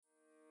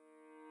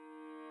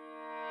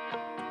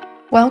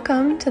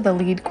Welcome to the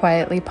Lead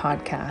Quietly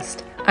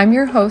podcast. I'm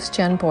your host,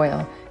 Jen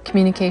Boyle,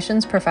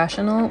 communications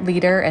professional,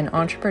 leader, and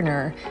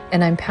entrepreneur,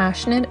 and I'm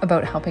passionate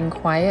about helping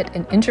quiet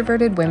and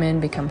introverted women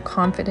become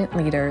confident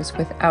leaders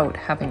without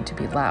having to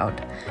be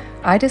loud.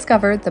 I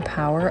discovered the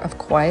power of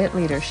quiet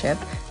leadership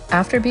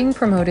after being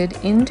promoted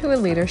into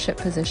a leadership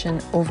position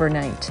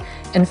overnight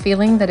and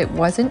feeling that it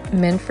wasn't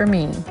meant for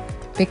me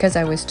because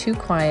I was too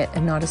quiet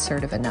and not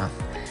assertive enough.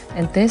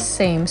 And this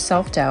same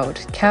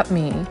self-doubt kept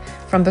me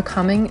from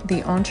becoming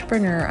the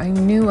entrepreneur I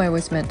knew I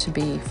was meant to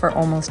be for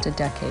almost a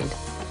decade.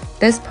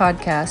 This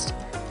podcast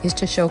is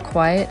to show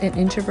quiet and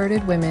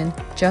introverted women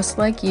just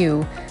like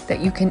you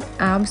that you can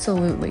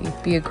absolutely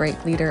be a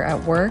great leader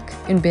at work,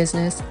 in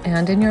business,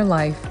 and in your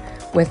life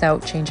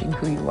without changing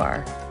who you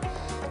are.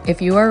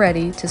 If you are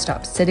ready to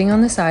stop sitting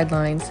on the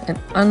sidelines and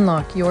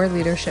unlock your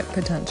leadership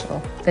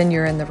potential, then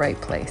you're in the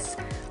right place.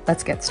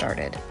 Let's get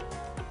started.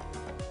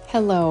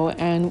 Hello,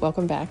 and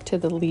welcome back to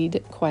the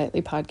Lead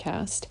Quietly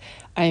podcast.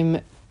 I'm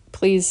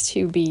pleased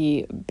to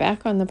be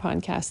back on the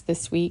podcast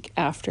this week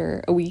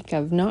after a week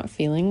of not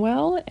feeling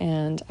well.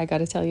 And I got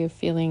to tell you,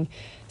 feeling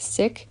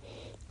sick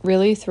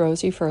really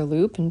throws you for a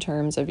loop in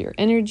terms of your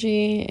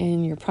energy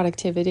and your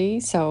productivity.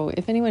 So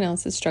if anyone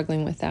else is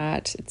struggling with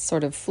that, it's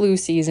sort of flu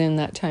season,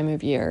 that time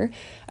of year,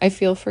 I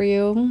feel for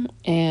you.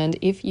 And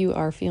if you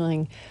are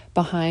feeling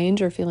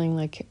behind or feeling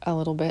like a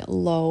little bit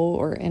low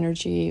or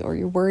energy, or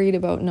you're worried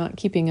about not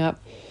keeping up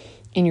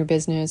in your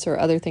business or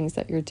other things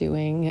that you're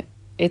doing,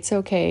 it's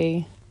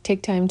okay.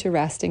 Take time to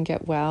rest and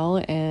get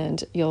well,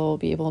 and you'll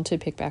be able to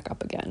pick back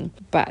up again.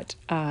 But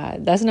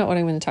that's not what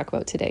I'm going to talk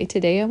about today.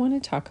 Today, I want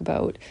to talk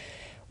about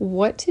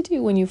what to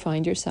do when you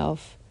find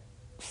yourself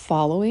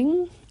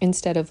following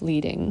instead of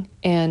leading.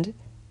 And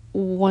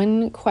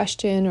one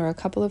question or a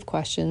couple of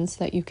questions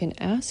that you can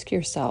ask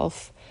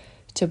yourself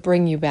to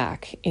bring you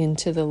back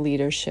into the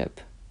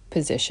leadership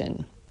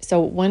position.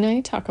 So when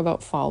I talk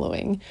about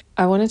following,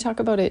 I want to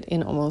talk about it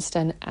in almost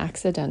an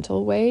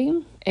accidental way,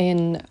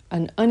 in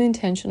an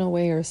unintentional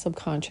way or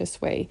subconscious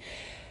way.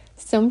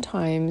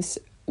 Sometimes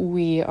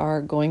we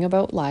are going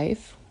about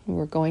life,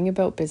 we're going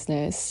about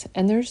business,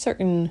 and there's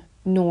certain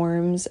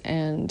norms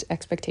and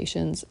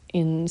expectations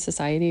in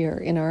society or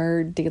in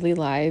our daily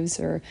lives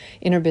or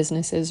in our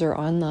businesses or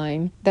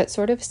online that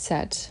sort of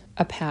set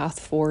a path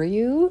for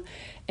you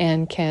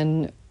and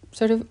can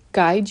sort of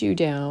guide you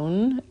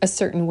down a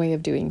certain way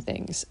of doing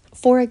things.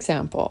 For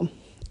example,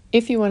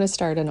 if you want to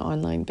start an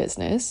online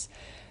business,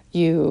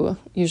 you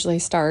usually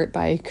start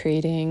by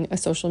creating a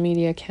social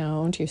media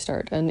account, you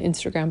start an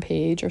Instagram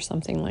page or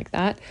something like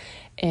that,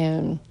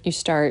 and you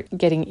start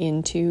getting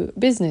into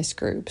business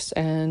groups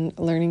and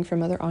learning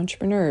from other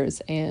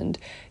entrepreneurs, and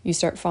you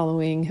start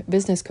following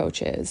business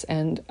coaches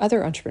and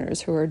other entrepreneurs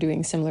who are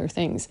doing similar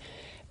things.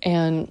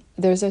 And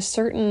there's a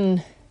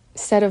certain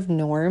set of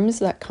norms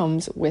that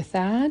comes with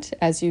that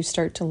as you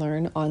start to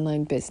learn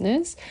online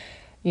business.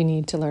 You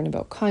need to learn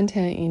about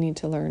content, you need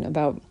to learn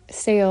about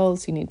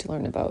sales, you need to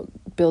learn about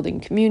building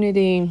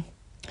community,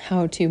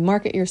 how to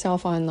market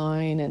yourself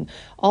online, and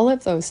all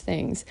of those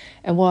things.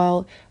 And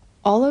while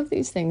all of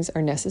these things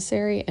are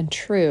necessary and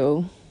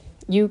true,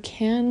 you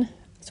can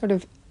sort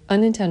of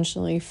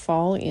unintentionally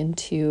fall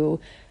into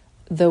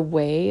the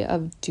way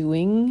of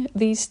doing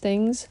these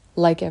things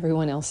like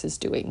everyone else is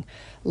doing,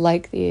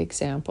 like the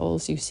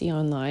examples you see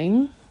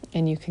online,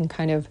 and you can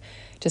kind of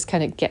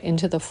get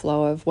into the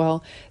flow of,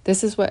 well,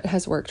 this is what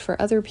has worked for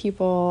other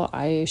people.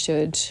 I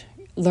should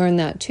learn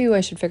that too.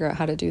 I should figure out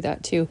how to do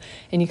that too.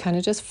 And you kind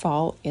of just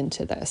fall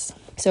into this.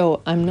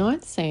 So I'm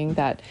not saying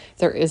that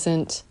there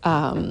isn't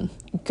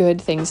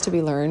good things to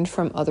be learned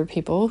from other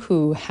people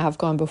who have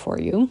gone before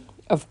you.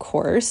 Of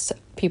course,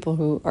 people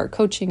who are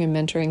coaching and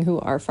mentoring who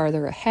are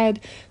farther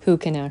ahead, who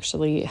can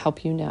actually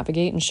help you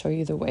navigate and show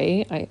you the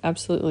way. I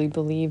absolutely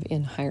believe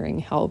in hiring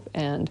help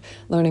and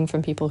learning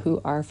from people who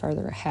are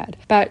farther ahead.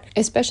 But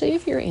especially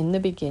if you're in the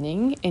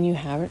beginning and you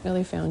haven't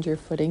really found your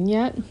footing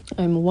yet,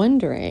 I'm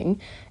wondering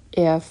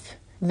if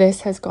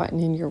this has gotten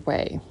in your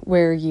way,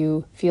 where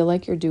you feel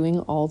like you're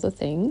doing all the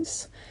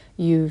things.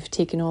 You've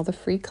taken all the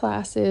free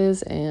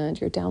classes and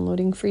you're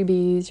downloading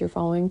freebies, you're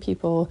following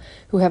people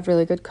who have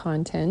really good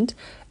content,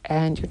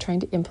 and you're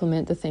trying to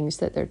implement the things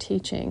that they're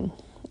teaching.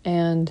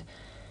 And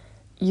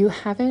you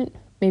haven't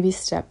maybe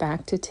stepped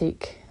back to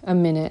take a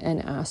minute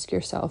and ask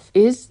yourself,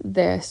 is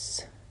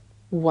this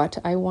what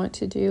I want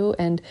to do?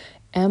 And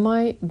am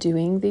I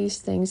doing these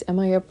things? Am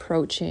I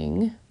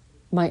approaching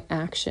my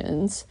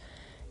actions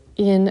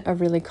in a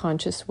really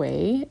conscious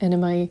way?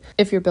 And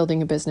if you're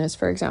building a business,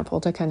 for example,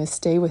 to kind of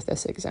stay with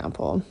this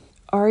example,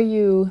 are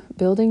you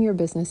building your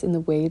business in the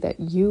way that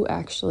you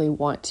actually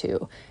want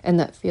to and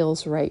that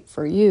feels right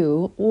for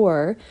you?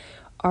 Or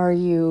are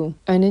you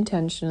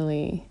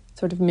unintentionally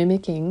sort of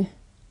mimicking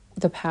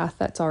the path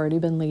that's already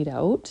been laid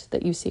out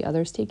that you see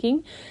others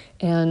taking?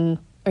 And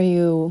are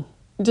you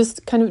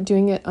just kind of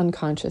doing it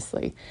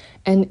unconsciously?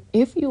 And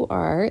if you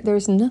are,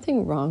 there's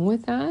nothing wrong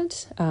with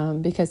that,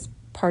 because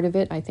part of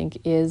it, I think,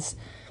 is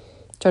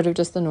sort of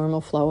just the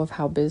normal flow of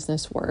how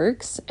business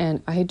works.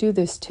 And I do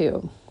this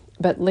too.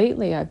 But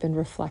lately I've been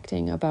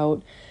reflecting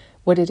about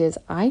what it is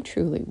I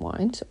truly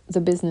want,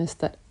 the business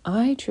that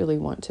I truly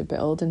want to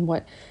build, and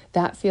what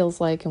that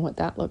feels like and what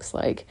that looks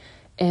like.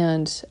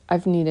 And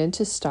I've needed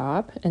to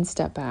stop and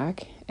step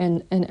back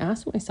and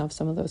ask myself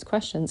some of those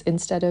questions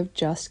instead of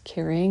just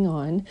carrying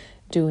on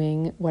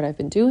doing what I've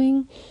been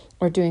doing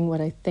or doing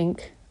what I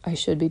think I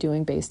should be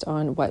doing based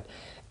on what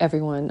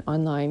everyone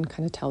online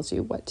kind of tells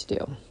you what to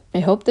do. I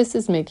hope this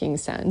is making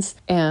sense.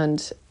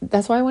 And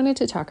that's why I wanted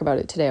to talk about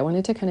it today. I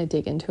wanted to kind of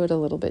dig into it a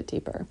little bit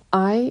deeper.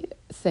 I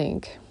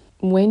think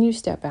when you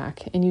step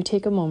back and you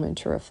take a moment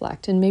to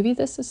reflect, and maybe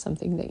this is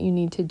something that you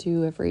need to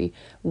do every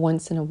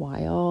once in a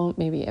while,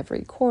 maybe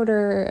every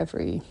quarter,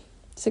 every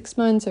 6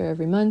 months, or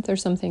every month or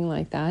something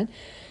like that.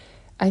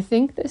 I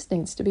think this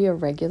needs to be a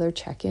regular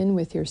check-in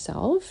with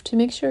yourself to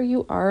make sure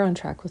you are on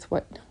track with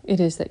what it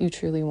is that you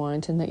truly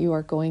want and that you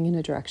are going in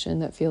a direction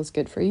that feels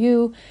good for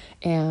you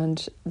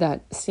and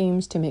that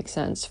seems to make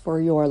sense for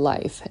your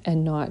life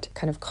and not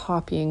kind of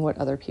copying what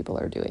other people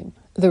are doing.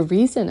 The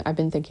reason I've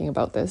been thinking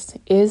about this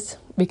is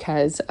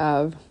because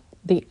of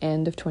the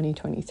end of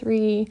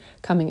 2023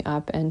 coming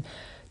up, and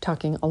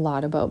talking a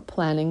lot about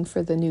planning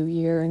for the new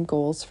year and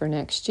goals for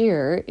next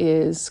year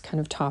is kind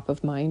of top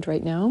of mind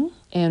right now.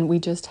 And we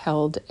just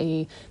held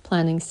a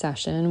planning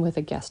session with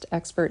a guest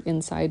expert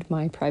inside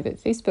my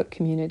private Facebook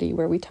community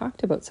where we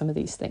talked about some of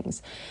these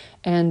things.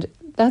 And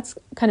that's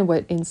kind of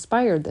what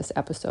inspired this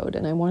episode.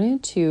 And I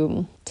wanted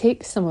to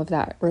take some of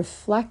that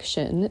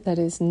reflection that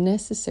is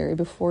necessary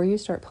before you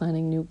start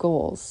planning new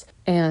goals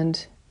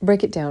and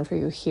break it down for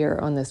you here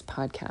on this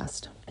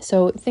podcast.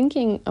 So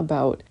thinking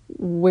about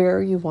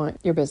where you want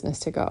your business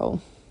to go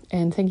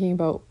and thinking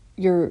about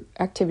your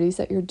activities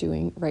that you're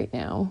doing right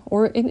now,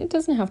 or it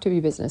doesn't have to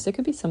be business. It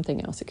could be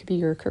something else. It could be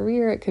your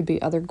career. It could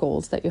be other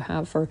goals that you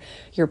have for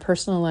your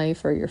personal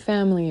life or your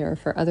family or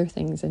for other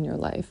things in your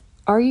life.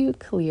 Are you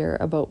clear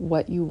about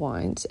what you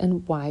want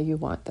and why you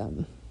want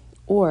them?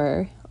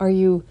 Or are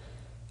you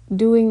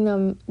doing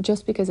them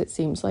just because it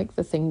seems like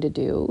the thing to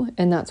do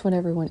and that's what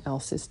everyone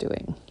else is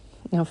doing?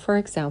 Now, for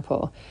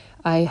example,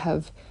 I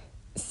have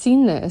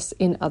seen this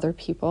in other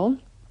people,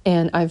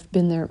 and I've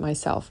been there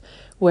myself,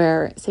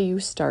 where say you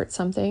start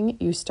something,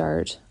 you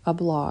start a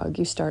blog,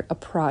 you start a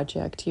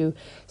project, you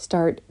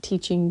start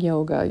teaching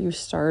yoga, you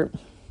start,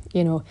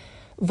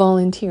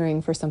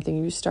 volunteering for something,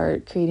 you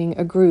start creating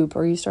a group,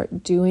 or you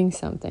start doing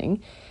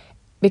something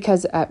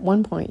because at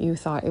one point you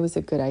thought it was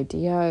a good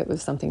idea, it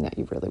was something that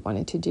you really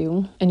wanted to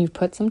do, and you've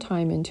put some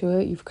time into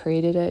it, you've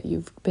created it,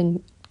 you've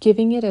been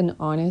giving it an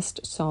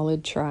honest,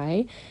 solid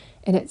try.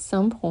 And at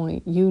some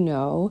point, you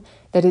know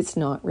that it's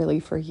not really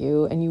for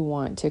you and you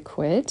want to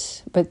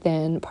quit. But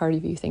then part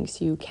of you thinks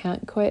you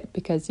can't quit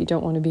because you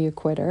don't want to be a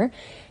quitter.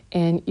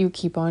 And you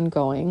keep on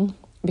going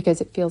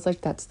because it feels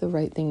like that's the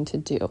right thing to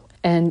do.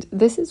 And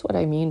this is what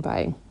I mean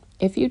by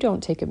if you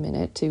don't take a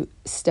minute to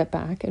step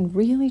back and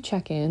really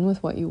check in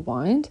with what you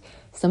want,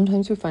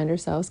 sometimes we find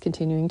ourselves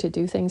continuing to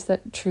do things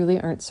that truly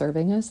aren't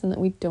serving us and that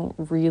we don't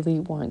really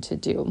want to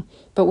do.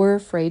 But we're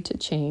afraid to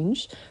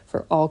change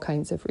for all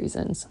kinds of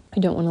reasons.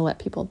 We don't want to let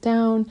people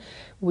down.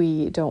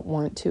 We don't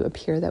want to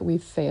appear that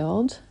we've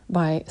failed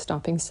by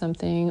stopping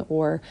something,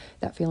 or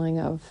that feeling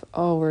of,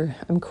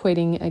 I'm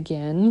quitting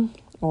again,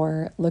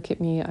 or look at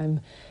me,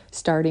 I'm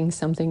starting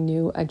something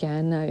new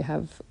again. I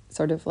have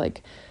sort of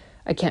like,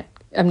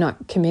 I'm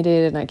not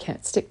committed and I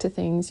can't stick to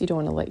things. You don't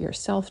want to let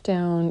yourself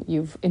down.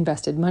 You've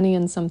invested money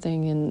in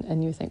something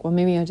and you think, well,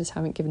 maybe I just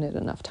haven't given it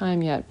enough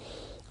time yet.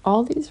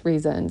 All these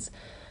reasons.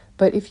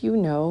 But if you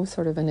know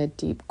sort of in a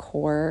deep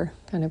core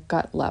kind of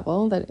gut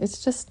level that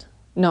it's just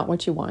not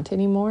what you want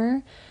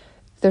anymore,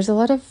 there's a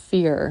lot of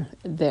fear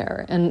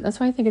there. And that's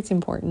why I think it's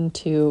important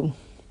to,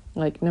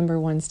 number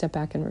one, step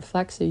back and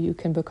reflect so you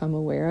can become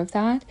aware of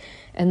that.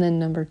 And then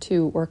number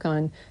two, work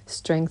on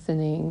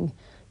strengthening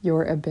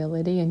your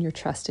ability and your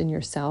trust in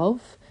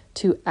yourself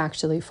to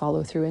actually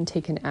follow through and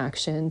take an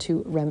action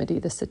to remedy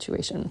the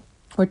situation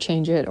or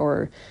change it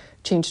or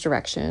change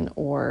direction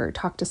or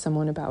talk to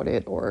someone about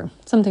it or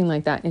something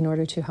like that in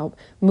order to help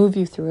move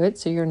you through it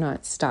so you're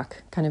not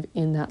stuck kind of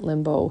in that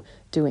limbo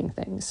doing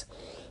things.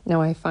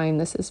 Now, I find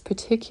this is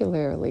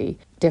particularly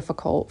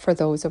difficult for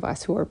those of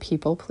us who are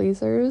people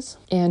pleasers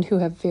and who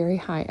have very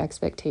high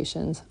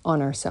expectations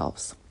on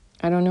ourselves.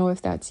 I don't know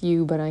if that's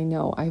you, but I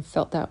know I've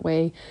felt that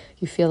way.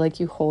 You feel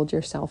like you hold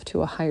yourself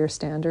to a higher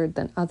standard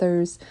than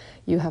others.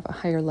 You have a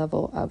higher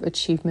level of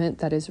achievement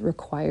that is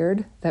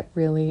required, that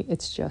really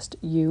it's just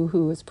you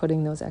who is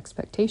putting those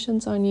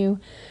expectations on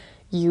you.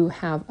 You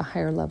have a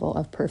higher level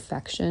of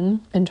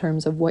perfection in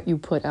terms of what you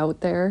put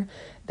out there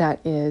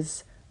that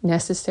is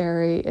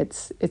necessary.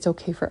 It's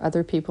okay for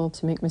other people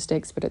to make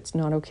mistakes, but it's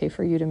not okay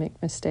for you to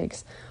make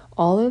mistakes.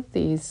 All of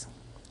these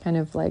kind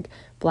of like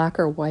black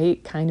or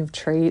white kind of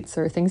traits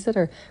or things that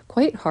are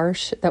quite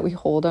harsh that we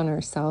hold on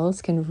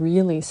ourselves can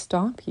really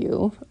stop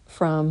you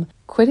from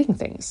quitting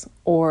things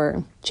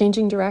or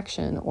changing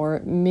direction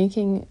or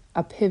making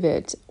a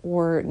pivot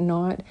or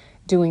not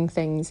doing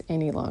things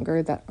any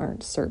longer that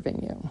aren't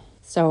serving you.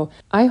 So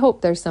I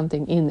hope there's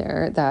something in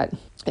there that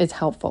is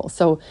helpful.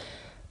 So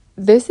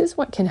this is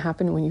what can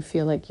happen when you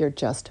feel like you're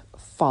just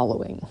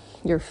following.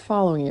 You're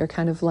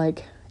kind of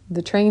like,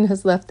 the train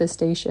has left the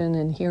station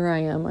and here I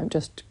am. I'm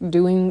just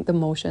doing the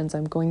motions.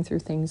 I'm going through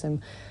things.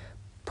 I'm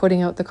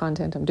putting out the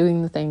content. I'm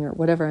doing the thing or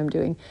whatever I'm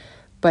doing.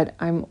 But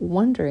I'm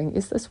wondering,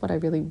 is this what I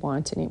really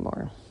want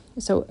anymore?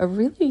 So a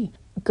really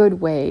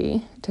good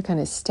way to kind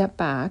of step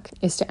back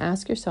is to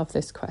ask yourself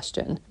this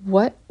question: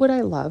 what would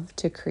I love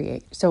to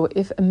create? So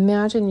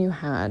imagine you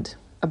had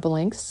a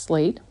blank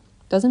slate,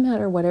 doesn't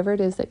matter whatever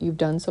it is that you've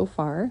done so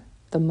far,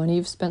 the money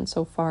you've spent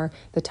so far,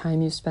 the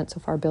time you've spent so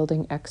far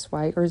building X,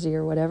 Y, or Z,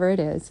 or whatever it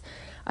is.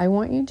 I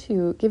want you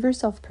to give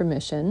yourself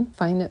permission,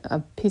 find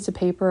a piece of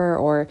paper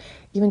or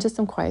even just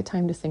some quiet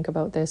time to think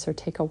about this or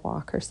take a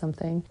walk or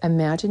something.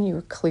 Imagine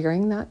you're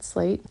clearing that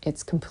slate.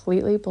 It's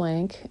completely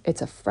blank.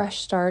 It's a fresh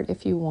start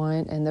if you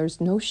want, and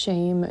there's no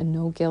shame and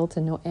no guilt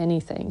and no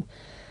anything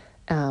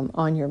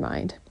on your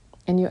mind.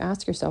 And you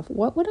ask yourself,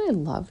 what would I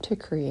love to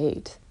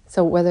create?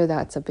 So whether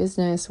that's a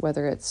business,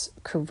 whether it's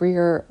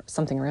career,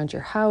 something around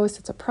your house,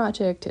 it's a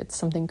project, it's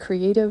something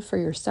creative for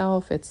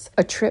yourself, it's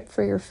a trip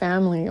for your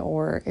family,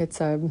 or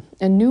it's a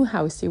new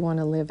house you want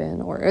to live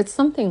in, or it's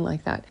something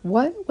like that.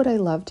 What would I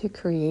love to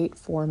create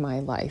for my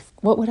life?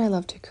 What would I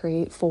love to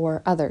create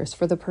for others,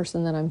 for the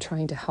person that I'm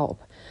trying to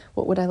help?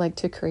 What would I like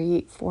to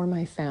create for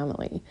my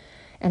family?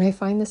 And I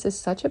find this is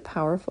such a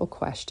powerful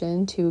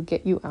question to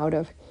get you out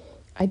of,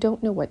 I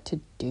don't know what to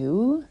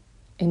do.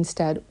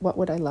 Instead, what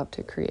would I love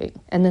to create?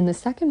 And then the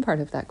second part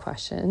of that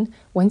question,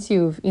 once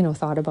you've,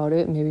 thought about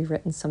it, maybe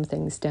written some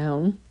things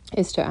down,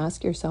 is to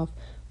ask yourself,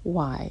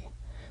 why?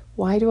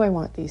 Why do I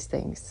want these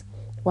things?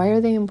 Why are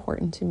they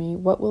important to me?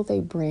 What will they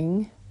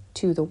bring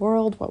to the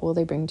world? What will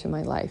they bring to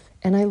my life?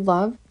 And I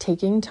love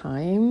taking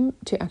time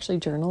to actually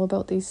journal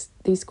about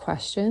these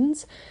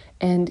questions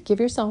and give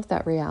yourself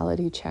that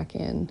reality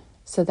check-in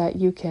so that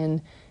you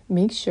can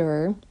make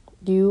sure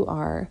you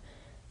are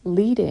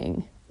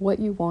leading what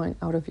you want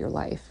out of your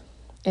life.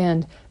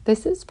 And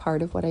this is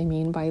part of what I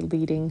mean by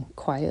leading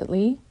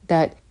quietly,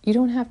 that you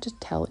don't have to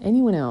tell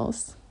anyone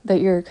else that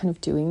you're kind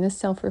of doing this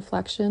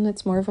self-reflection.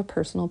 It's more of a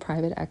personal,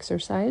 private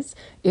exercise.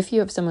 If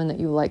you have someone that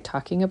you like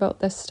talking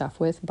about this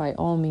stuff with, by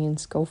all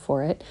means, go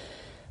for it.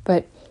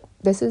 But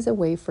this is a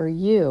way for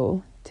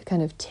you to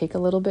kind of take a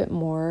little bit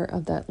more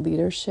of that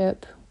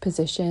leadership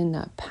position,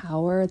 that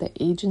power, the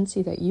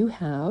agency that you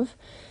have,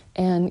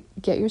 and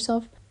get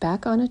yourself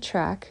back on a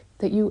track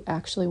that you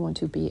actually want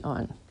to be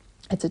on.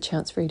 It's a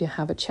chance for you to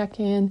have a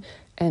check-in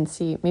and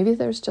see maybe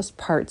there's just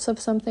parts of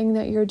something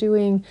that you're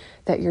doing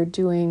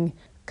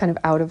kind of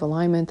out of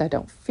alignment that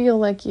don't feel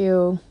like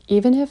you.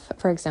 Even if,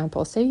 for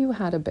example, say you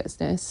had a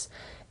business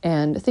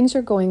and things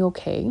are going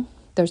okay,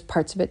 there's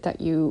parts of it that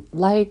you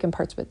like and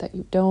parts of it that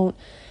you don't,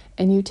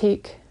 and you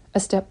take a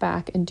step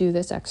back and do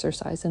this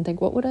exercise and think,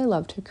 what would I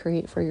love to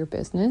create for your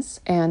business?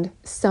 And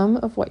some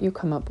of what you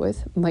come up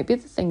with might be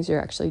the things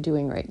you're actually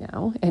doing right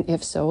now. And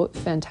if so,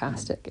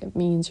 fantastic. It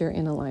means you're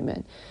in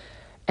alignment.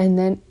 And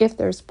then if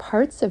there's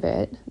parts of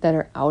it that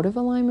are out of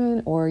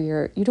alignment or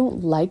you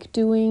don't like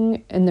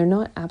doing and they're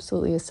not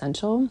absolutely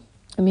essential.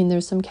 I mean,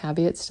 there's some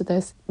caveats to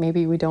this.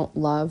 Maybe we don't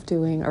love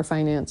doing our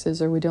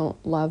finances or we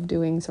don't love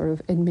doing sort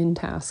of admin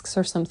tasks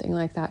or something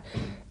like that.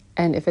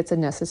 And if it's a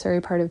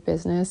necessary part of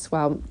business,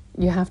 well,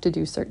 you have to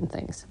do certain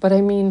things. But I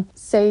mean,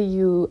 say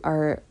you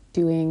are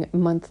doing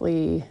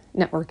monthly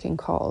networking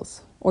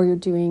calls or you're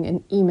doing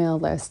an email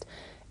list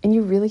and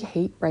you really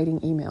hate writing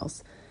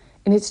emails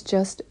and it's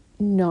just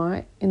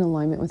not in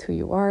alignment with who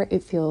you are.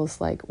 It feels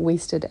like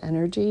wasted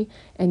energy.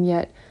 And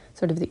yet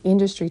sort of the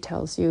industry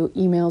tells you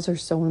emails are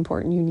so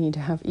important. You need to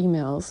have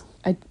emails.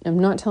 I'm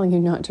not telling you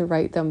not to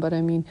write them, but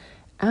I mean,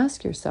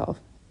 ask yourself,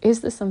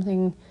 is this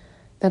something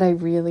that I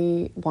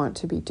really want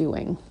to be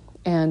doing?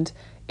 And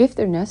if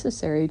they're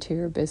necessary to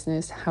your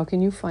business, how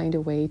can you find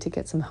a way to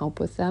get some help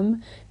with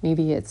them?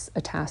 Maybe it's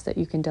a task that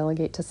you can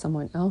delegate to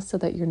someone else so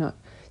that you're not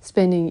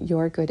spending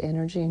your good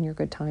energy and your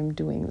good time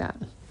doing that.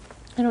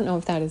 I don't know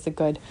if that is a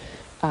good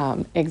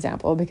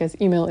example because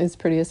email is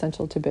pretty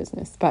essential to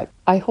business, but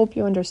I hope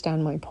you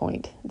understand my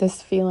point.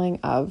 This feeling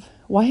of,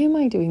 why am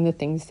I doing the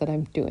things that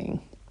I'm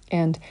doing?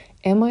 And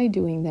am I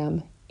doing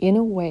them in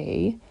a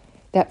way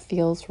that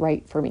feels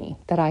right for me,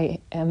 that I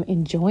am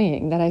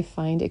enjoying, that I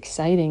find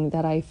exciting,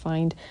 that I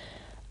find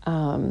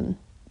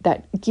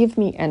that give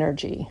me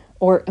energy?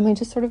 Or am I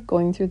just sort of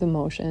going through the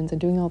motions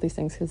and doing all these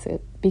things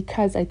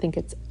because I think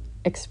it's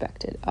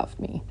expected of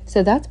me?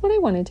 So that's what I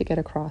wanted to get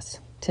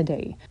across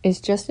today,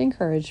 is just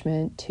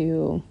encouragement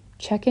to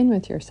check in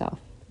with yourself,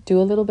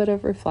 do a little bit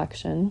of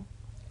reflection.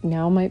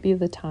 Now might be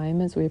the time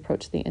as we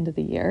approach the end of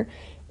the year,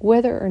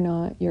 whether or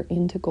not you're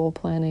into goal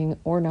planning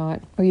or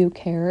not, or you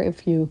care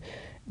if you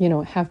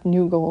have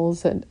new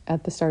goals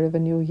at the start of a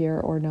new year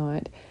or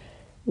not.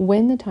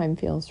 When the time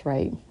feels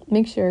right,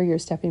 make sure you're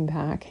stepping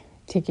back,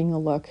 taking a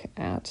look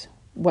at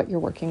what you're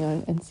working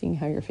on and seeing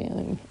how you're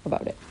feeling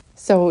about it.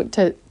 So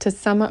to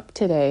sum up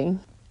today,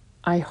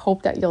 I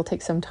hope that you'll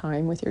take some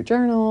time with your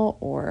journal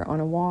or on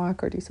a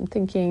walk or do some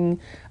thinking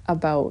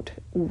about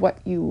what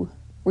you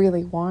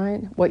really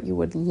want, what you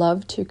would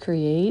love to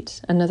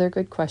create. Another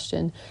good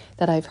question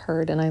that I've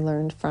heard and I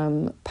learned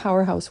from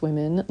Powerhouse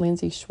Women,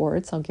 Lindsay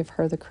Schwartz, I'll give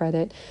her the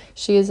credit.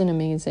 She is an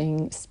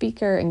amazing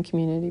speaker and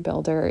community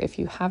builder. If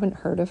you haven't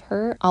heard of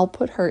her, I'll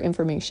put her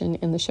information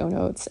in the show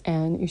notes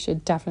and you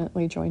should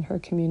definitely join her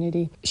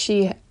community.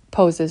 She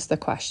poses the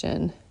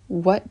question,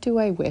 what do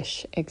I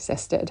wish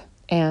existed?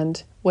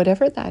 And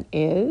whatever that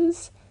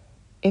is,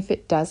 if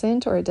it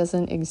doesn't, or it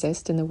doesn't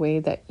exist in the way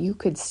that you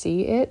could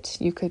see it,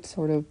 you could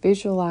sort of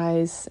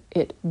visualize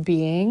it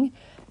being,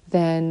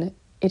 then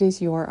it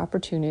is your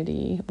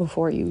opportunity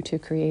before you to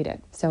create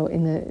it. So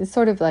it's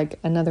sort of like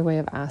another way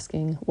of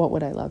asking, what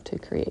would I love to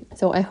create?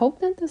 So I hope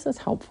that this is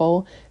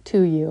helpful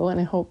to you, and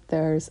I hope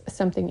there's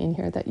something in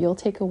here that you'll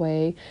take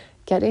away,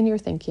 get in your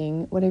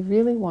thinking. What I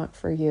really want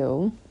for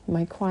you,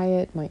 my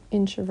quiet, my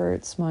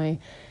introverts, my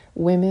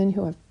women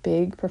who have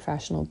big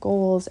professional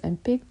goals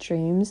and big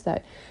dreams,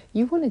 that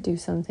you want to do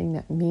something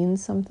that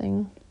means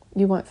something.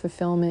 You want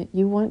fulfillment.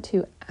 You want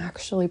to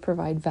actually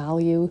provide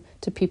value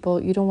to people.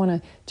 You don't want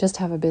to just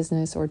have a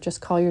business or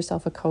just call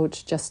yourself a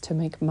coach just to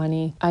make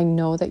money. I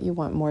know that you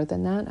want more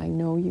than that. I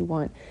know you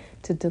want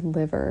to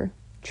deliver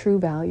true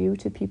value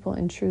to people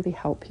and truly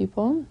help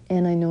people.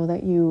 And I know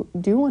that you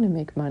do want to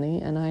make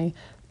money, and I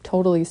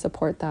totally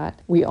support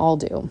that. We all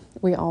do.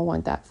 We all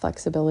want that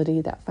flexibility,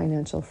 that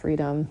financial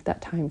freedom,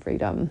 that time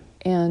freedom.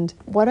 And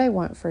what I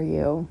want for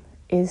you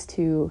is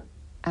to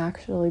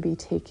actually be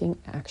taking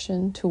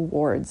action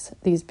towards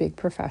these big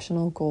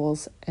professional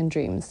goals and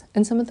dreams.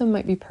 And some of them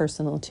might be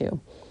personal too.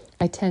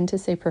 I tend to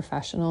say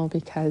professional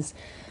because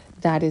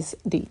that is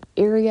the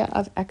area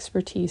of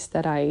expertise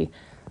that I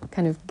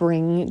kind of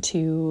bring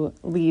to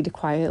Lead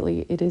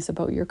Quietly. It is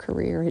about your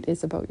career. It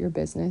is about your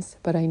business.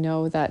 But I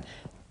know that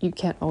you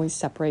can't always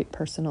separate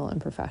personal and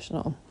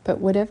professional. But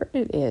whatever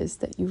it is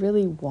that you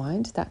really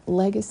want, that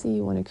legacy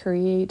you want to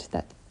create,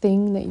 that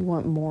thing that you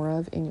want more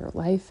of in your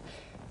life,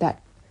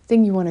 that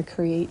thing you want to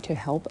create to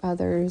help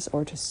others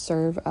or to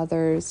serve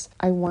others,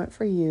 I want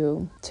for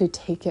you to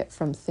take it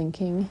from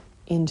thinking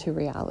into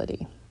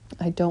reality.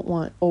 I don't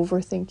want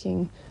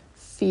overthinking,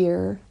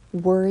 fear,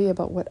 worry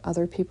about what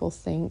other people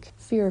think,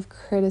 fear of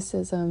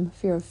criticism,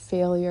 fear of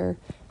failure,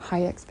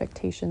 high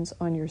expectations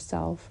on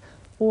yourself,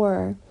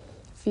 or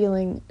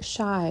feeling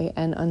shy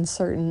and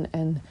uncertain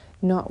and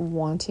not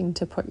wanting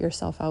to put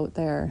yourself out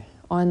there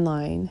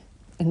online.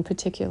 And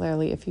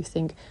particularly if you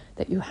think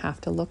that you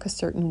have to look a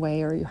certain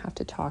way or you have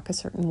to talk a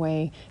certain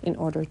way in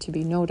order to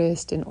be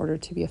noticed, in order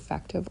to be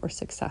effective or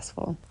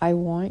successful. I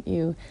want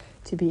you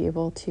to be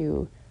able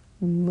to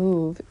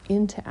move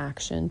into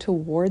action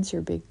towards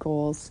your big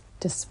goals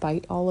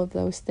despite all of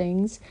those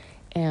things,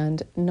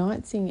 and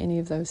not seeing any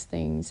of those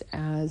things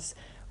as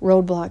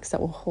roadblocks that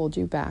will hold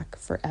you back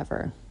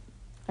forever.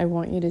 I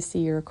want you to see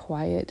your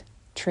quiet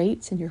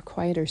traits and your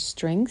quieter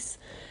strengths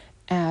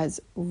as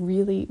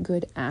really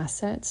good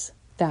assets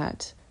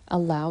that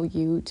allow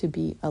you to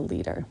be a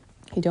leader.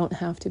 You don't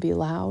have to be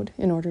loud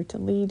in order to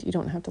lead. You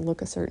don't have to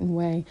look a certain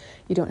way.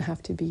 You don't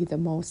have to be the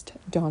most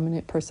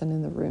dominant person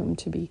in the room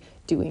to be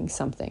doing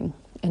something.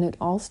 And it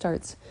all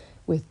starts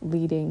with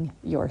leading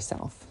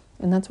yourself.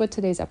 And that's what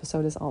today's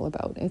episode is all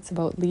about. It's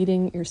about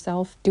leading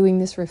yourself, doing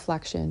this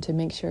reflection to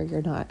make sure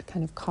you're not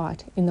kind of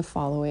caught in the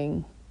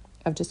following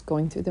of just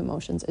going through the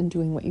motions and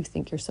doing what you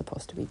think you're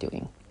supposed to be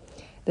doing.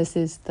 This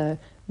is the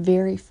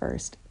very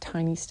first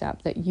tiny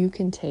step that you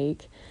can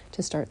take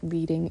to start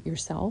leading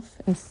yourself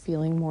and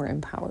feeling more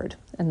empowered.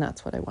 And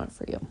that's what I want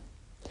for you.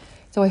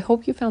 So I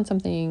hope you found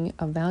something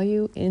of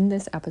value in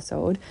this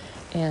episode.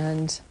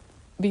 And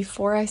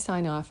before I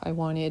sign off, I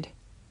wanted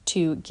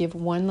to give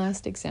one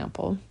last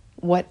example.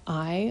 What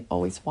I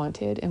always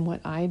wanted and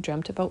what I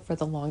dreamt about for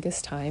the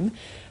longest time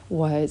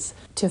was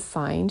to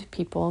find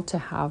people to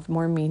have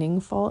more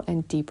meaningful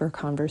and deeper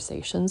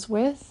conversations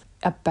with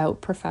about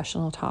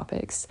professional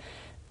topics,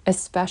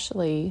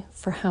 especially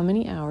for how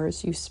many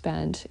hours you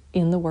spend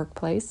in the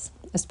workplace,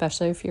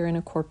 especially if you're in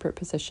a corporate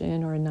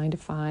position or a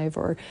 9-to-5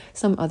 or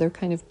some other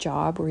kind of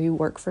job where you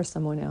work for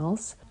someone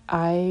else.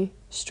 I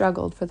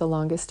struggled for the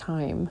longest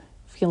time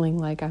feeling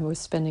like I was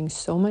spending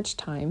so much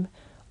time,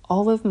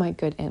 all of my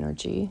good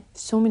energy,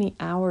 so many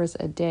hours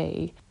a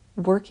day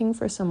working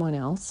for someone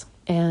else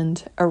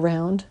and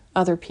around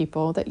other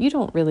people that you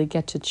don't really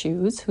get to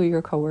choose who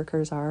your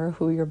coworkers are,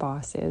 who your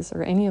boss is,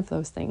 or any of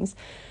those things,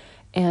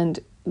 and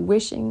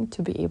wishing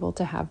to be able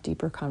to have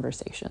deeper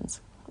conversations.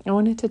 I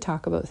wanted to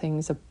talk about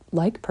things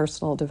like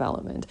personal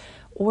development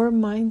or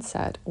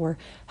mindset or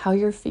how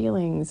your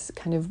feelings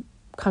kind of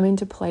come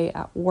into play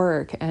at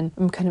work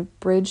and kind of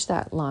bridge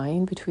that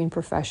line between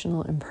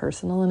professional and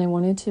personal. And I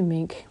wanted to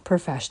make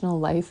professional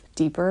life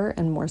deeper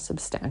and more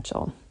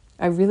substantial.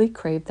 I really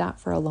craved that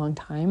for a long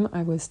time.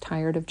 I was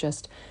tired of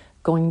just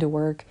going to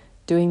work,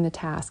 doing the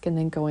task, and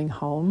then going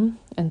home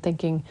and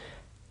thinking,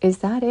 is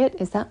that it?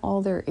 Is that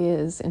all there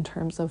is in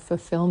terms of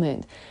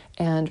fulfillment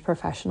and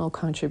professional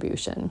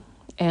contribution?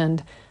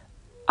 And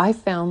I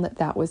found that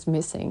that was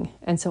missing.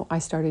 And so I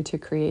started to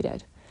create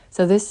it.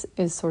 So this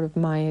is sort of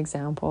my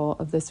example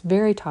of this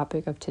very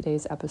topic of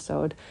today's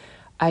episode.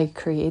 I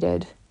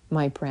created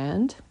my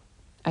brand.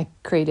 I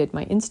created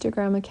my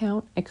Instagram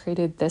account. I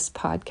created this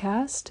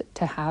podcast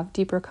to have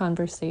deeper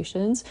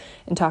conversations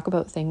and talk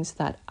about things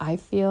that I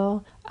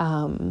feel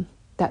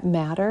that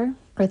matter,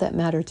 or that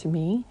matter to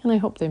me. And I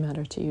hope they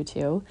matter to you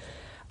too.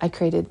 I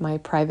created my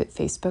private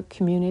Facebook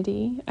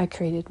community. I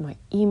created my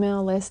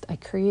email list. I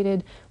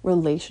created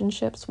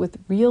relationships with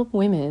real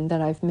women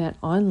that I've met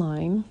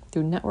online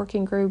through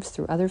networking groups,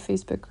 through other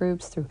Facebook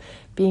groups, through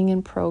being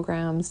in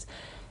programs.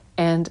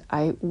 And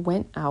I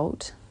went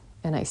out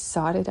and I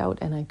sought it out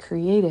and I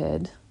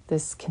created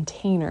this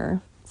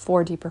container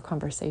for deeper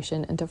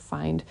conversation and to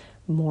find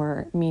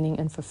more meaning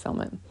and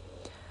fulfillment.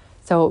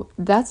 So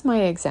that's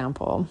my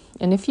example.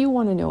 And if you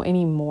want to know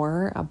any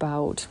more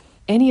about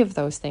any of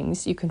those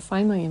things, you can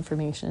find my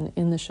information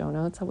in the show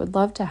notes. I would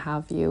love to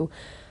have you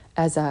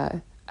as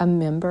a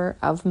member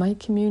of my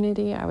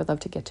community. I would love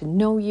to get to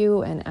know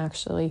you and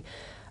actually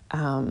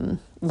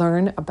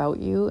learn about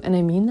you. And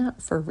I mean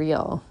that for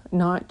real,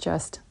 not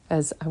just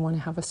as I want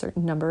to have a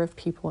certain number of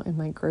people in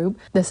my group.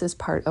 This is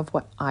part of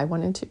what I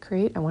wanted to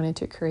create. I wanted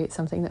to create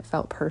something that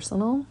felt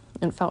personal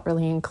and felt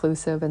really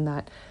inclusive and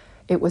that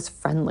it was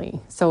friendly.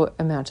 So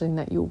imagine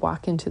that you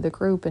walk into the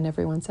group and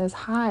everyone says,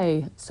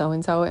 "Hi,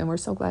 so-and-so, and we're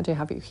so glad to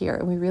have you here."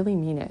 And we really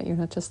mean it. You're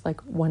not just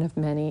like one of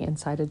many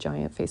inside a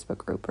giant Facebook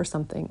group or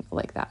something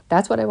like that.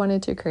 That's what I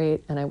wanted to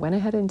create. And I went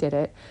ahead and did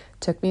it.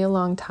 Took me a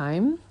long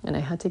time and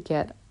I had to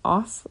get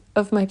off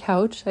of my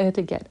couch. I had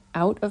to get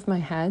out of my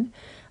head.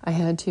 I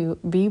had to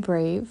be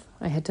brave.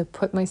 I had to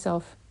put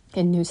myself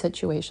in new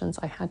situations.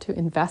 I had to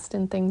invest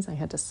in things. I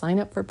had to sign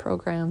up for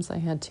programs. I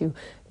had to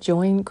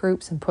join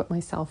groups and put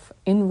myself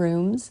in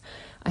rooms.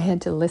 I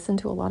had to listen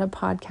to a lot of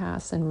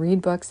podcasts and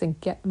read books and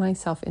get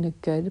myself in a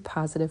good,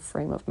 positive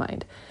frame of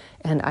mind.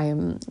 And I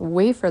am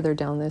way further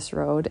down this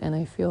road and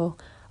I feel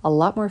a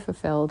lot more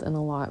fulfilled and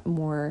a lot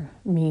more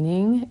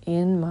meaning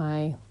in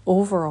my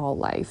overall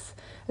life,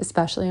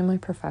 especially in my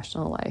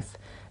professional life,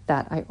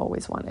 that I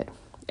always wanted.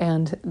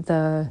 And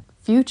the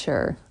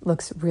future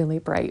looks really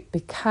bright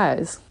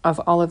because of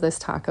all of this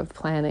talk of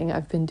planning.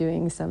 I've been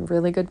doing some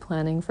really good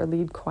planning for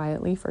Lead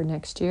Quietly for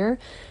next year,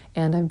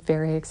 and I'm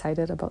very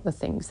excited about the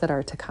things that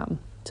are to come.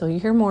 So you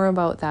hear more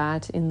about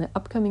that in the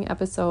upcoming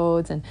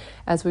episodes and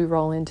as we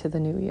roll into the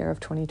new year of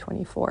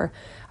 2024.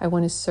 I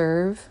want to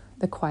serve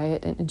the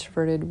quiet and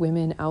introverted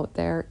women out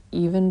there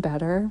even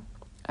better.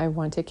 I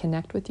want to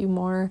connect with you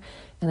more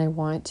and I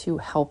want to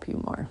help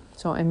you more.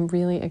 So I'm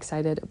really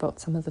excited about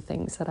some of the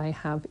things that I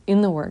have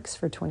in the works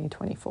for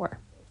 2024.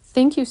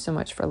 Thank you so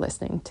much for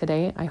listening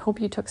today. I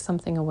hope you took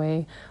something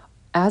away.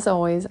 As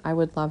always, I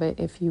would love it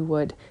if you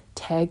would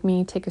tag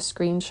me, take a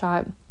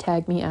screenshot,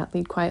 tag me at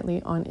Lead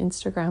Quietly on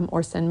Instagram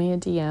or send me a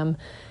DM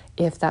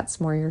if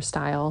that's more your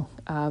style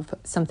of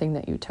something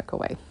that you took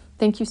away.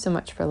 Thank you so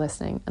much for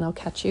listening and I'll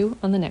catch you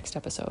on the next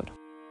episode.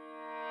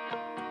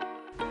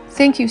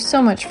 Thank you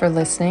so much for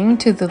listening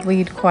to the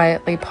Lead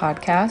Quietly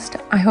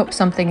podcast. I hope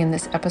something in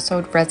this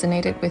episode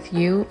resonated with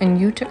you and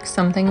you took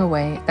something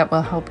away that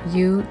will help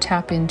you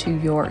tap into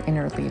your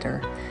inner leader.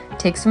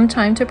 Take some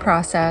time to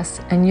process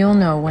and you'll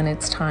know when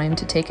it's time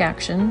to take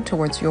action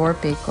towards your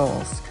big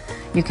goals.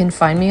 You can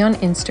find me on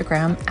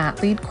Instagram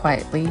at Lead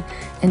Quietly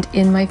and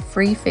in my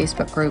free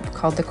Facebook group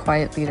called the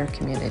Quiet Leader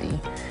Community.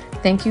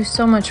 Thank you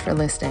so much for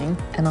listening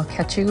and I'll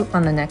catch you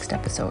on the next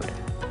episode.